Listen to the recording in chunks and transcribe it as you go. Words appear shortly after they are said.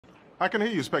I can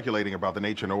hear you speculating about the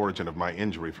nature and origin of my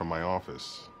injury from my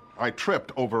office. I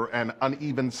tripped over an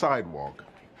uneven sidewalk.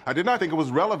 I did not think it was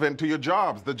relevant to your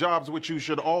jobs, the jobs which you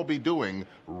should all be doing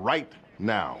right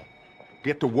now.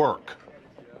 Get to work.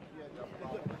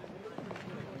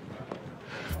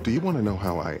 Do you want to know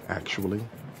how I actually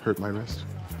hurt my wrist?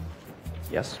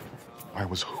 Yes. I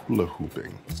was hula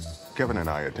hooping. Kevin and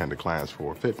I attend a class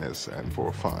for fitness and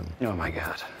for fun. Oh, my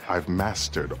God. I've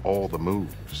mastered all the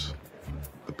moves.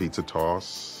 The pizza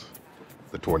toss,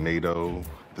 the tornado,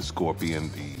 the scorpion,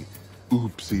 the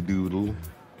oopsie doodle.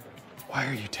 Why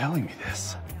are you telling me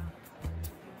this?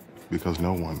 Because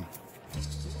no one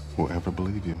will ever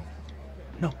believe you.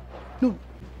 No. You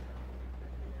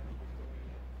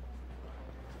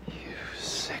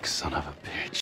sick son of a